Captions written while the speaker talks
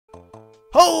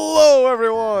Hello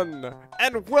everyone,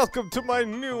 and welcome to my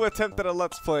new attempt at a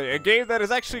Let's Play, a game that is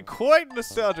actually quite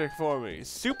nostalgic for me,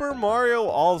 Super Mario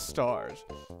All-Stars.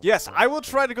 Yes, I will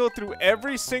try to go through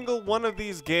every single one of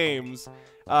these games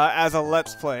as a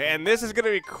Let's Play, and this is going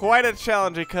to be quite a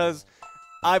challenge because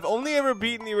I've only ever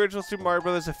beaten the original Super Mario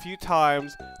Bros. A few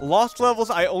times. Lost Levels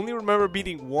I only remember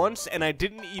beating once, and I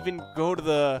didn't even go to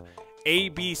the A,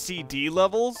 B, C, D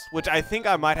levels, which I think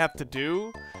I might have to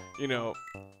do, you know.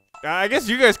 I guess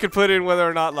you guys could put in whether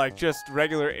or not, like, just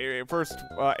regular first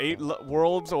 8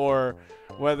 worlds, or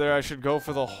whether I should go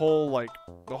for the whole, like,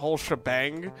 the whole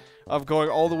shebang of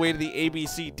going all the way to the A, B,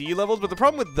 C, D levels. But the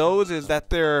problem with those is that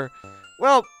they're,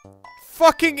 well,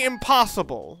 fucking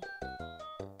impossible.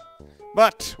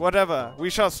 But, whatever. We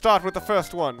shall start with the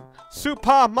first one.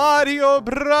 Super Mario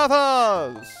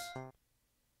Brothers!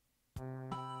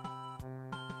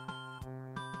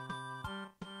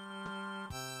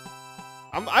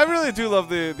 I really do love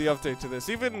the update to this.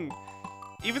 Even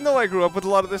though I grew up with a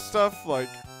lot of this stuff, like,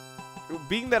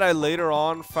 being that I later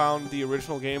on found the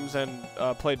original games and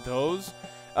played those,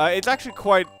 it's actually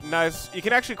quite nice. You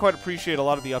can actually quite appreciate a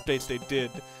lot of the updates they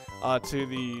did to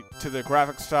the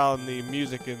graphic style and the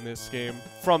music in this game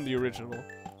from the original.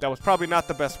 That was probably not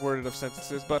the best worded of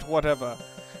sentences, but whatever.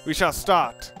 We shall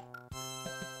start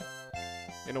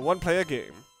in a one-player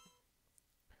game.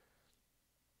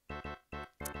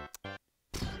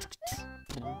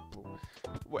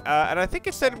 And I think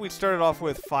it said we started off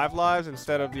with 5 lives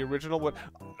instead of the original.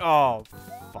 Oh,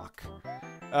 fuck.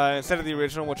 Instead of the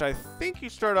original, which I think you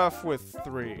start off with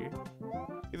 3.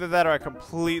 Either that or I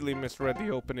completely misread the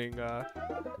opening,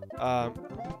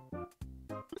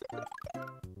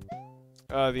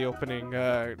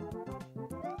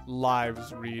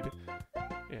 lives read.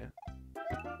 Yeah.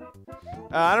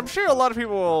 And I'm sure a lot of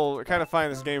people will kind of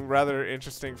find this game rather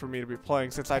interesting for me to be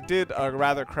playing, since I did a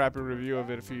rather crappy review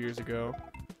of it a few years ago.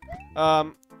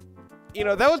 You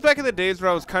know, that was back in the days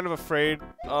where I was kind of afraid,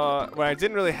 when I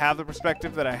didn't really have the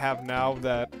perspective that I have now,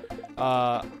 that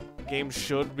games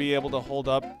should be able to hold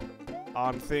up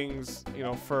on things, you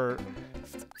know, for...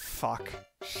 Fuck.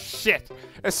 Shit.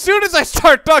 As soon as I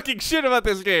start talking shit about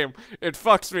this game, it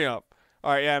fucks me up.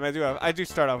 Alright, yeah, and I do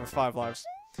start off with 5 lives.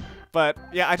 But,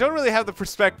 yeah, I don't really have the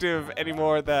perspective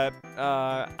anymore that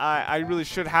I really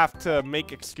should have to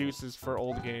make excuses for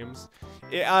old games.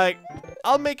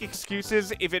 I'll make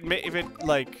excuses if it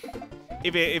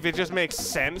just makes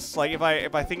sense. Like, if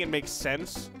I think it makes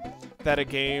sense that a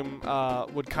game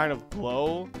would kind of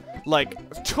blow. Like,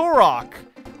 Turok!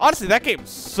 Honestly, that game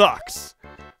sucks.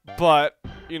 But,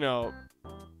 you know,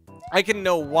 I can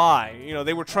know why. You know,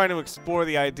 they were trying to explore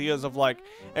the ideas of, like,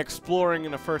 exploring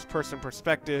in a first-person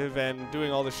perspective and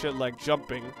doing all the shit like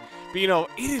jumping. But, you know,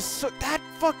 it is so... That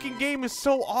fucking game is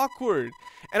so awkward.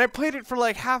 And I played it for,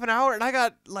 like, half an hour, and I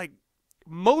got, like,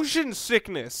 motion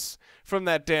sickness from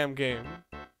that damn game.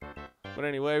 But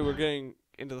anyway, we're getting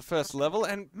into the first level,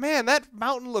 and, man, that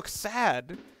mountain looks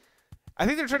sad. I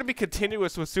think they're trying to be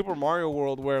continuous with Super Mario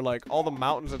World, where, like, all the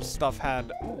mountains and stuff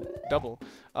had... Ooh, double.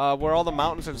 Where all the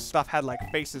mountains and stuff had, like,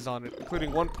 faces on it,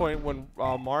 including one point when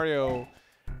Mario...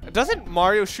 Doesn't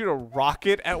Mario shoot a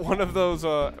rocket at one of those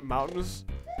mountains?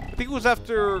 I think it was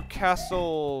after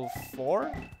Castle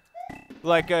 4?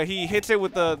 Like, he hits it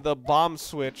with the bomb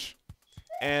switch,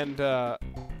 and that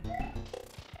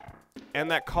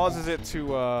causes it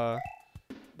to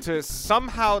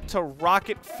somehow to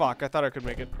rocket... Fuck, I thought I could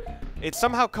make it. It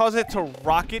somehow causes it to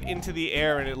rocket into the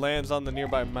air, and it lands on the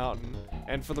nearby mountain.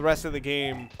 And for the rest of the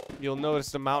game, you'll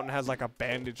notice the mountain has, like, a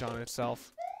bandage on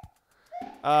itself.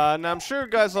 Now, I'm sure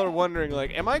guys are wondering,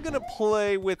 like, am I gonna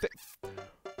play with it?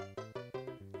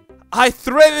 I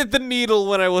threaded the needle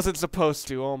when I wasn't supposed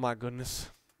to. Oh, my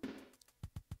goodness.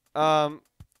 But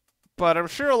I'm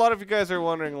sure a lot of you guys are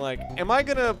wondering, like, am I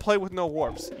gonna play with no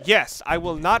warps? Yes, I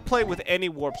will not play with any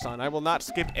warps on. I will not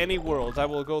skip any worlds. I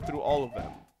will go through all of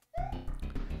them.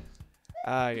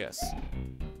 Yes.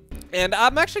 And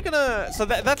I'm actually gonna... So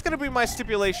that's gonna be my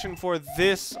stipulation for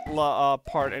this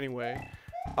part anyway.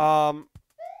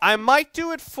 I might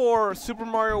do it for Super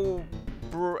Mario...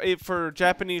 for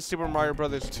Japanese Super Mario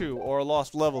Brothers 2, or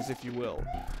Lost Levels, if you will.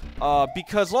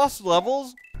 Because Lost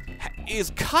Levels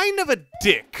is kind of a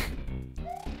dick.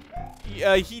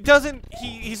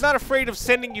 He's not afraid of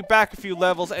sending you back a few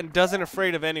levels and doesn't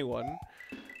afraid of anyone.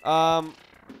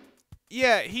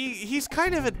 Yeah, he's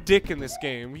kind of a dick in this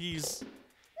game.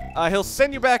 He'll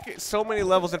send you back so many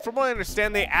levels, and from what I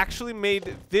understand, they actually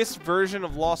made this version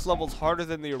of Lost Levels harder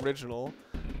than the original.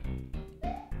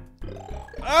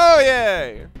 Oh,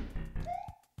 yay!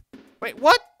 Wait,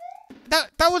 what?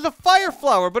 That was a fire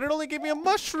flower, but it only gave me a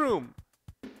mushroom!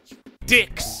 You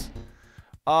dicks!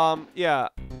 Yeah.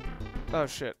 Oh,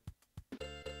 shit.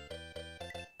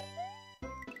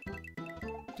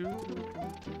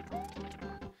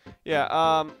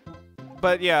 Yeah,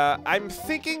 but yeah, I'm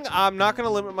thinking I'm not gonna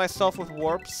limit myself with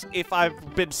warps if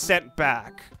I've been sent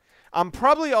back. I'm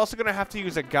probably also gonna have to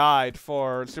use a guide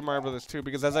for Super Mario Bros. 2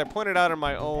 because as I pointed out in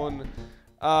my own,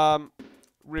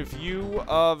 review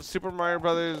of Super Mario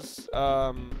Bros.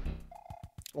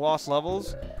 Lost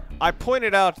Levels, I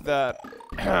pointed out that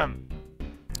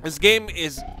this game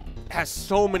has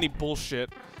so many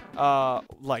bullshit,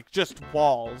 like just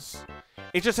walls.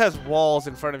 It just has walls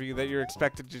in front of you that you're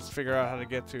expected to just figure out how to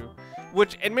get to,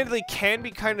 which admittedly can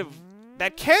be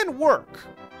that can work.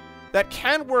 That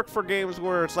can work for games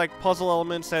where it's like puzzle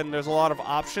elements and there's a lot of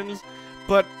options,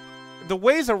 but the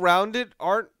ways around it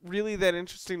aren't really that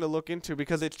interesting to look into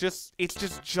because it's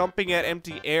just jumping at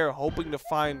empty air hoping to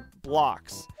find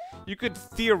blocks. You could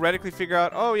theoretically figure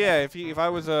out, oh yeah, if I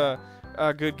was a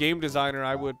good game designer,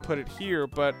 I would put it here,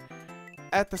 but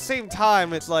at the same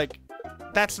time, it's like,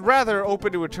 that's rather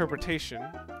open to interpretation.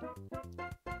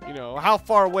 You know, how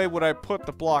far away would I put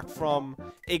the block from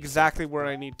exactly where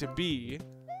I need to be?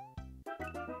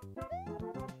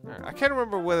 I can't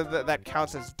remember whether that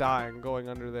counts as dying, going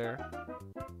under there.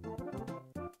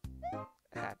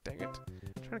 Ah, dang it.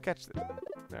 I'm trying to catch the...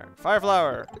 There. Fire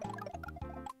flower!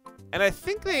 And I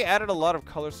think they added a lot of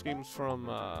color schemes from,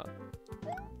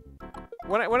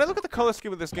 When I look at the color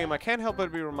scheme of this game, I can't help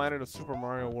but be reminded of Super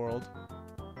Mario World.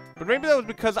 But maybe that was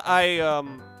because I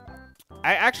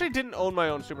actually didn't own my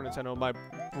own Super Nintendo. My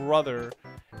brother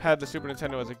had the Super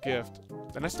Nintendo as a gift.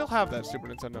 And I still have that Super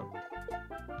Nintendo.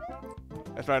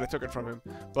 That's right, I took it from him.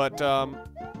 But,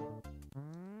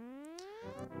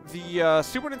 the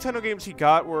Super Nintendo games he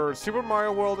got were Super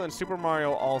Mario World and Super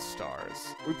Mario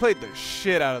All-Stars. We played the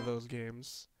shit out of those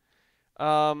games.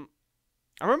 I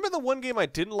remember the one game I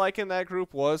didn't like in that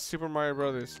group was Super Mario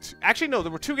Bros. 2. Actually, no,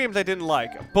 there were two games I didn't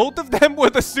like. Both of them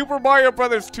were the Super Mario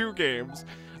Bros. 2 games.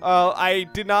 I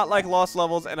did not like Lost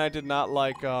Levels, and I did not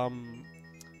like Doki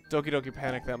Doki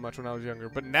Panic that much when I was younger.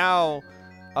 But now,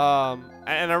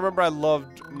 and I remember I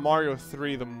loved Mario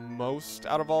 3 the most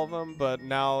out of all of them, but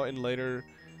now in later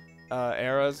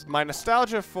eras, my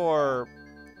nostalgia for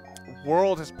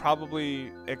World has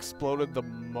probably exploded the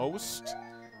most.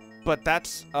 But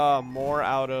that's more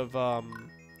out of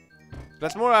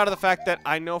the fact that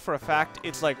I know for a fact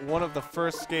it's like one of the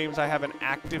first games I have an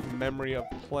active memory of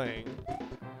playing.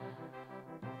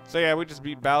 So yeah, we just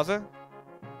beat Bowser.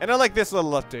 And I like this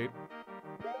little update.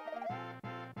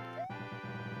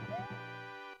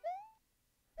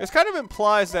 This kind of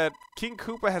implies that King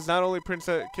Koopa has not only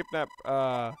kidnapped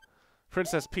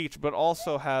Princess Peach, but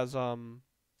also has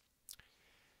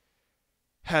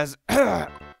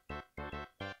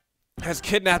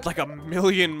kidnapped like 1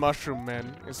 million mushroom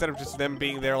men instead of just them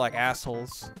being there like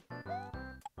assholes.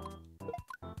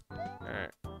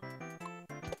 Alright.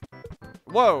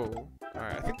 Whoa!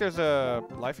 Alright, I think there's a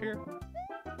life here.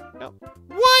 No.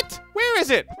 What? Where is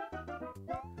it?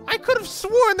 I could have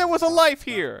sworn there was a life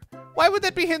here! Why would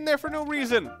that be hidden there for no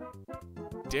reason?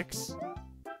 Dicks.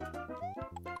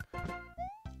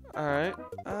 Alright,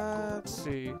 let's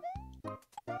see.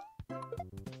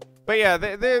 But yeah,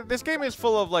 this game is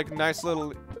full of like nice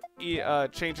little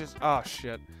changes. Oh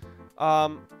shit.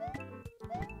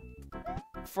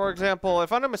 For example,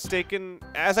 if I'm not mistaken,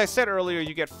 as I said earlier,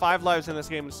 you get 5 lives in this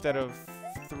game instead of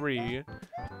 3.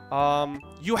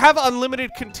 You have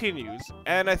unlimited continues,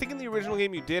 and I think in the original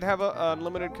game you did have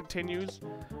unlimited continues,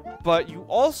 but you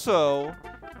also,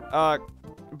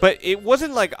 but it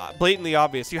wasn't like blatantly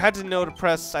obvious. You had to know to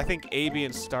press, I think, A, B,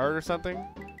 and start or something.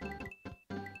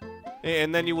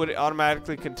 And then you would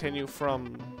automatically continue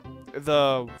from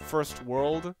the first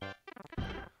world.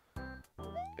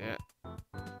 Yeah.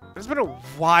 It's been a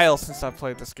while since I've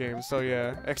played this game, so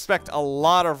yeah. Expect a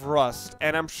lot of rust,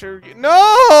 and I'm sure you—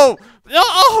 No! No!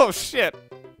 Oh, shit!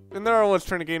 And there I was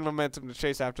trying to gain momentum to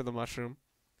chase after the mushroom.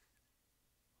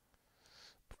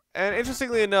 And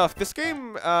interestingly enough, this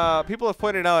game, people have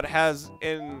pointed out, is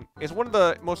one of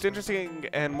the most interesting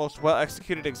and most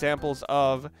well-executed examples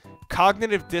of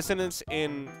cognitive dissonance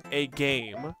in a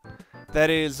game. That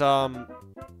is,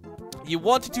 you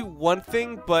want to do one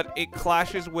thing, but it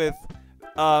clashes with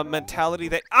mentality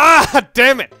that— Ah!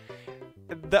 Damn it!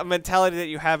 The mentality that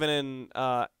you have in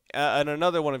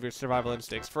another one of your survival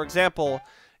instincts. For example,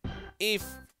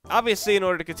 obviously in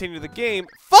order to continue the game—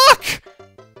 Fuck!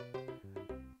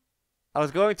 I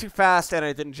was going too fast and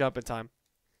I didn't jump in time.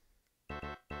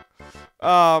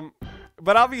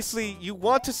 But obviously you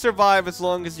want to survive as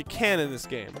long as you can in this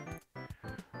game.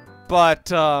 But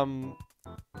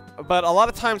But a lot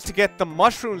of times to get the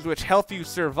mushrooms which help you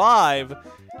survive,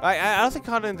 I don't think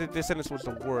cognitive dissonance was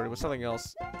the word. It was something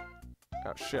else.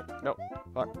 Oh shit! No.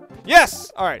 Fuck.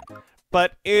 Yes. All right.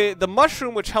 But the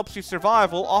mushroom which helps you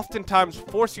survive will oftentimes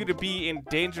force you to be in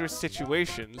dangerous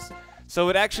situations. So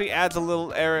it actually adds a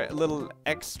little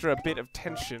extra bit of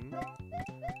tension.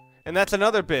 And that's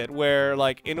another bit where,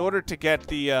 like, in order to get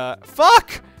the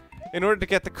fuck. In order to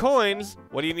get the coins,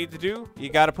 what do you need to do? You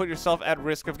gotta put yourself at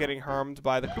risk of getting harmed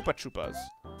by the Koopa Troopas.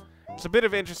 It's a bit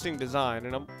of interesting design,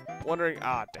 and I'm wondering...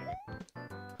 Ah, dang it.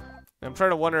 I'm trying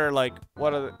to wonder, like,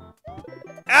 what are the...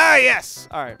 Ah, yes!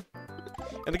 Alright.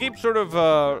 And the game sort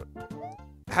of,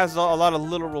 has a lot of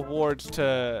little rewards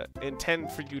to intend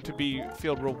for you to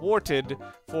feel rewarded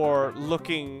for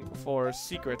looking for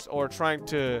secrets or trying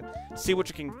to see what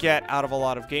you can get out of a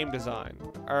lot of game design.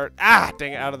 Or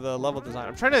dang it, out of the level design.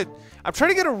 I'm trying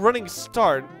to get a running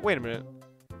start. Wait a minute.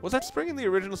 Was that spring in the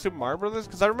original Super Mario Brothers?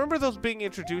 Because I remember those being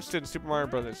introduced in Super Mario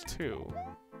Brothers 2.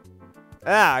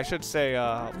 I should say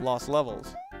lost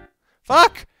levels.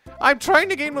 Fuck! I'm trying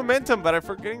to gain momentum, but I'm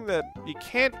forgetting that you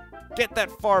can't get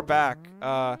that far back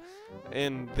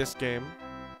in this game.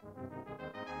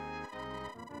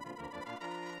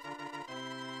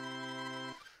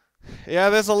 Yeah,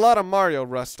 there's a lot of Mario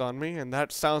rust on me, and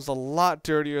that sounds a lot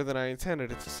dirtier than I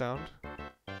intended it to sound.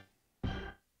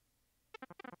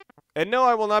 And no,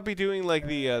 I will not be doing like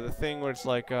the thing where it's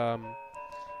like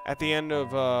at the end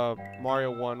of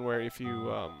Mario 1 where if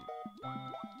you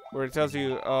where it tells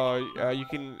you you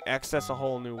can access a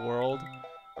whole new world.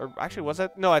 Or actually, was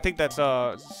that? No, I think that's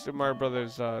Super Mario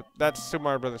Brothers. That's Super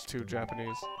Mario Brothers 2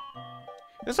 Japanese.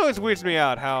 This always weirds me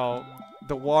out how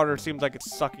the water seems like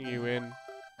it's sucking you in.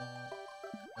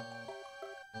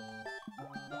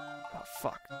 Oh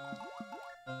fuck!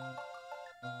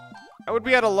 I would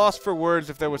be at a loss for words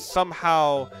if there was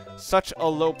somehow such a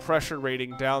low pressure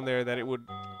rating down there that it would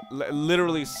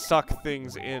literally suck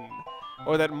things in,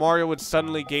 or that Mario would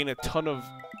suddenly gain a ton of,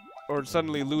 or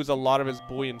suddenly lose a lot of his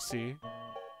buoyancy.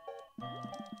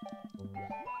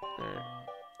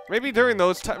 Maybe during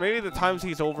those maybe the times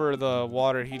he's over the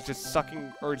water, he's just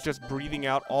sucking or just breathing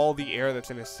out all the air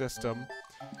that's in his system.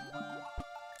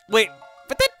 Wait,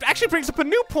 but that actually brings up a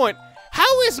new point.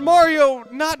 How is Mario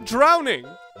not drowning?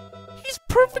 He's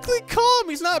perfectly calm.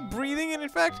 He's not breathing, and in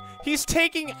fact, he's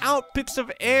taking out bits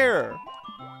of air.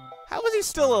 How is he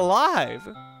still alive?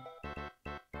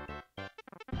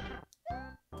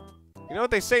 You know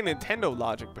what they say, Nintendo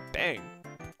logic, but dang.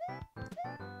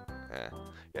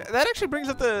 Yeah, that actually brings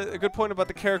up a good point about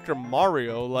the character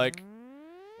Mario. Like,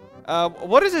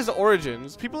 what is his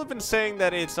origins? People have been saying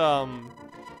that it's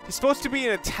he's supposed to be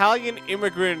an Italian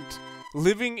immigrant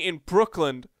living in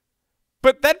Brooklyn.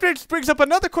 But that brings up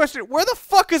another question. Where the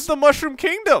fuck is the Mushroom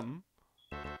Kingdom?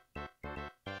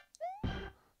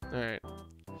 Alright.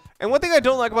 And one thing I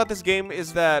don't like about this game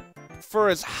is that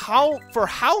for how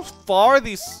far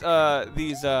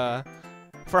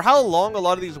for how long a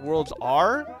lot of these worlds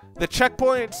are, the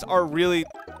checkpoints are really,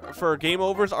 for game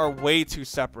overs, are way too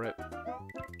separate.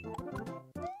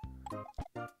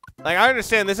 Like, I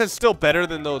understand this is still better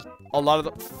than a lot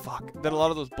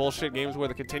of those bullshit games where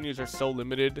the continues are so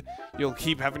limited, you'll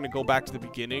keep having to go back to the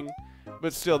beginning.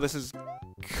 But still, this is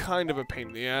kind of a pain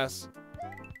in the ass.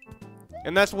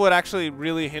 And that's what actually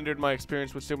really hindered my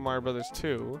experience with Super Mario Brothers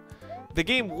 2. The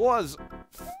game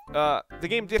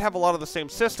did have a lot of the same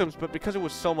systems, but because it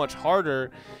was so much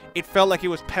harder, it felt like it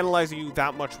was penalizing you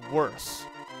that much worse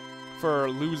for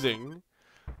losing.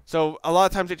 So a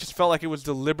lot of times it just felt like it was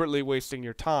deliberately wasting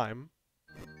your time.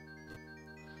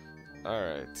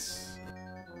 Alright.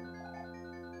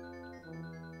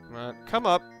 Come on, come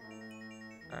up.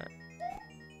 Alright.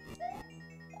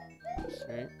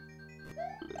 See.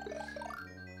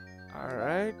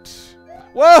 Alright.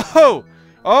 Whoa!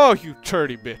 Oh, you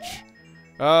dirty bitch.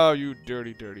 Oh, you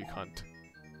dirty, dirty cunt.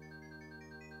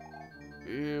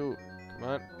 Ew. Come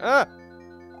on. Ah!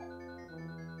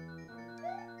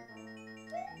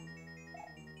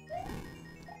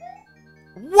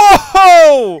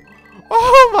 Whoa!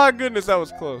 Oh my goodness, that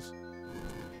was close.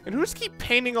 And who just keep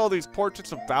painting all these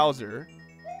portraits of Bowser?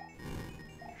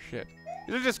 Shit.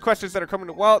 These are just questions that are coming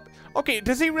to... Well, okay,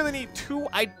 does he really need two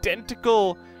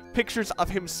identical pictures of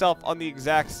himself on the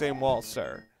exact same wall,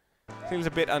 sir? Seems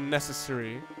a bit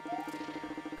unnecessary.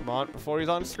 Come on, before he's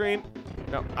on screen.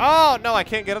 No. Oh, no, I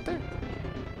can't get up there?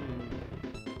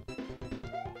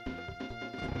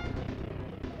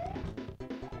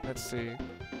 Let's see.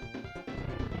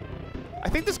 I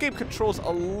think this game controls a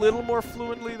little more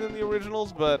fluently than the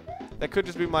originals, but that could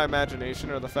just be my imagination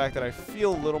or the fact that I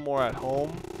feel a little more at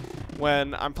home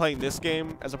when I'm playing this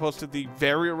game as opposed to the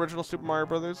very original Super Mario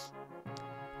Brothers.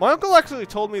 My uncle actually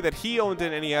told me that he owned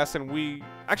an NES, and we...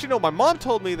 Actually, no, my mom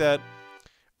told me that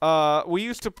we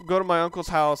used to go to my uncle's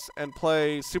house and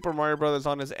play Super Mario Brothers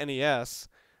on his NES,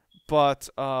 but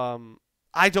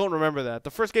I don't remember that.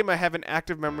 The first game I have an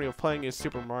active memory of playing is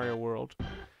Super Mario World.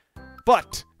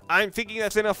 But I'm thinking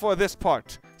that's enough for this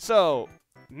part. So,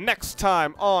 next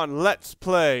time on Let's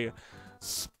Play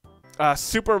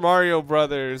Super Mario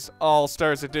Brothers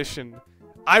All-Stars Edition,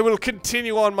 I will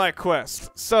continue on my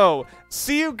quest. So,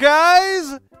 see you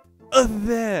guys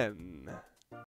then.